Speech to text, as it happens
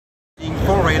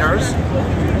actuators,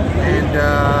 and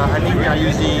I think we are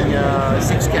using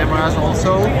 6 cameras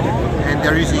also, and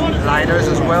they're using lidars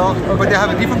as well, but they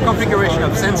have a different configuration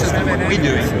of sensors than what we're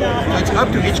doing. So it's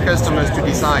up to each customer to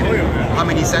decide how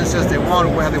many sensors they want,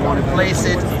 where they want to place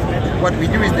it. What we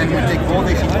do is then we take all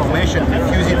this information, we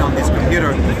fuse it on this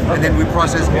computer, and then we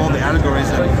process all the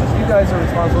algorithms. You guys are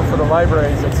responsible for the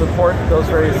libraries that support those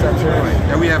various sensors. Right.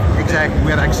 And we have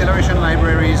acceleration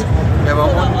libraries, we have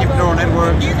our own deep neural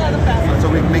networks, so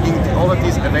we're making all of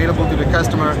these available to the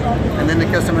customer, and then the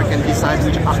customer can decide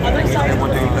which architecture they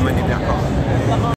want to implement in their car.